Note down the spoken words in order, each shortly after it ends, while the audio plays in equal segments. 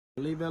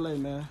Leave LA,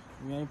 man.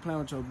 We ain't playing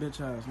with your bitch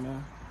ass,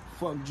 man.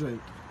 Fuck Drake.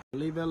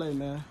 Leave LA,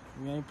 man.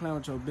 We ain't playing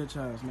with your bitch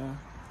ass, man.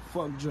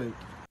 Fuck Drake.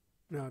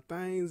 Now,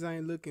 things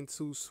ain't looking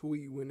too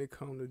sweet when it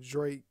come to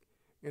Drake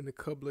and a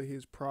couple of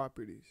his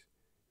properties.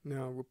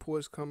 Now,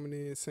 reports coming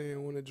in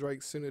saying one of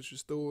Drake's signature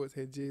stores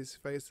had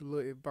just faced a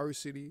little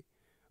adversity,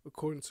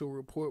 according to a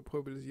report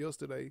published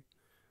yesterday.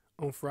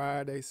 On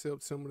Friday,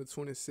 September the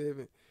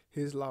 27th,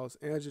 his Los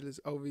Angeles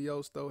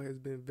OVO store has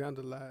been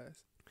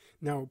vandalized.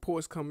 Now,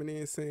 reports coming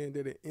in saying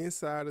that an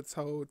insider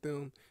told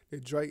them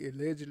that Drake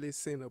allegedly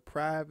sent a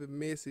private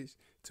message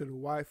to the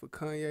wife of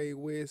Kanye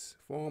West,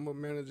 former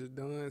manager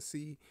Don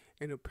C,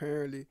 and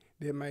apparently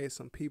that made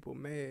some people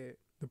mad.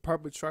 The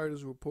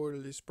perpetrators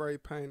reportedly spray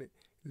painted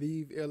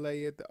 "Leave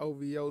LA" at the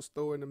OVO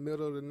store in the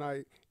middle of the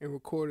night and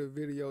recorded a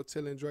video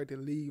telling Drake to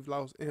leave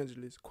Los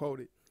Angeles.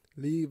 Quoted,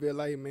 "Leave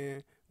LA,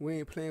 man. We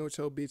ain't playing with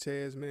your bitch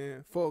ass,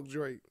 man. Fuck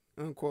Drake."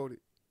 Unquoted.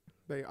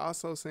 They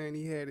also saying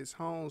he had his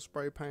home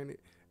spray painted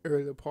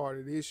earlier part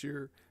of this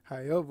year.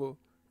 However,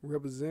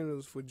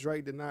 representatives for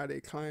Drake denied their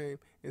claim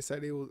and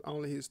said it was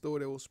only his store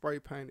that was spray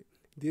painted.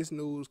 This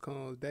news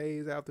comes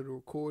days after the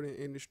Recording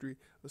Industry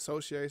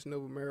Association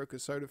of America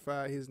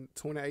certified his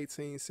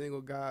 2018 single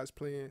 "God's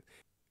Plan"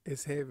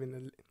 as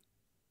having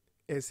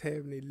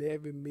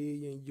 11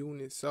 million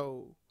units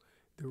sold.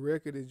 The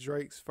record is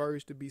Drake's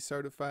first to be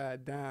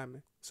certified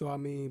diamond. So I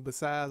mean,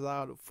 besides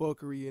all the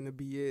fuckery and the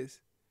BS,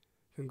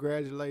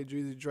 congratulate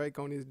Drizzy Drake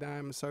on his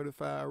diamond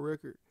certified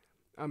record.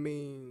 I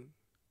mean,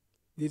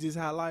 this is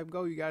how life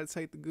go. You gotta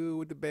take the good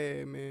with the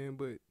bad, man.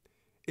 But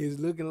it's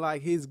looking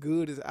like his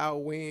good is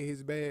outweighing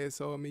his bad.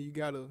 So I mean, you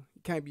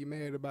can't be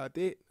mad about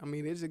that. I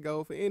mean, it should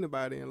go for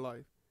anybody in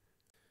life.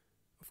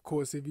 Of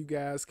course, if you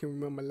guys can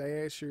remember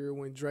last year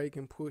when Drake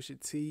and Pusha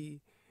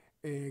T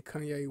and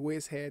Kanye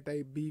West had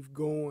their beef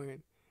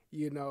going,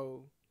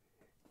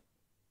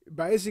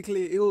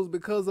 basically it was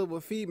because of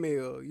a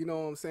female, you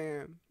know what I'm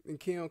saying, and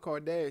Kim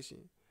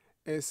Kardashian.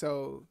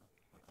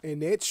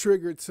 And that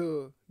triggered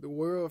to the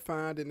world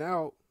finding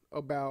out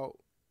about,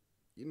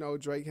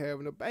 Drake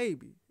having a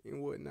baby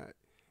and whatnot.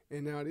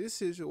 And now this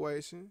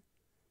situation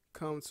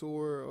come to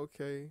where,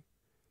 okay,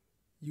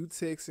 you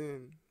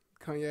texting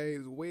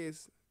Kanye's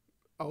West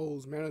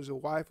O's manager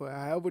wife or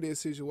however this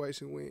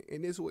situation went,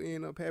 and this will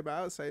end up happening.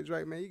 I would say,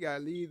 Drake, man, you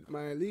gotta leave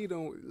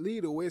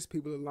the West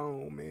people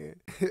alone, man.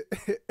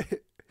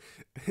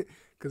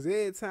 Cause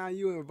every time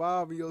you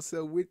involve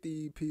yourself with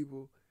these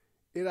people,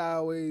 it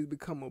always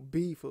become a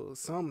beef or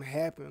something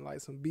happen, like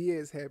some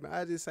BS happen.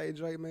 I just say,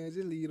 Drake, man,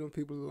 just leave them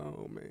people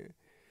alone, man.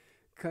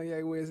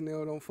 Kanye West and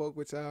them don't fuck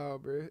with y'all,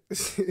 bro.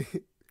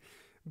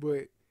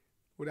 But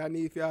what I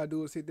need for y'all to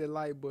do is hit that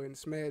like button,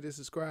 smash that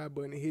subscribe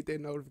button, and hit that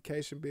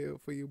notification bell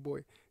for your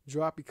boy.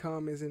 Drop your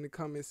comments in the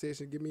comment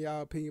section. Give me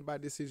y'all opinion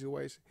about this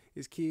situation.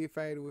 It's Kid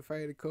Faded with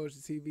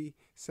FadedCultureTV,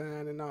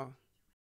 signing off.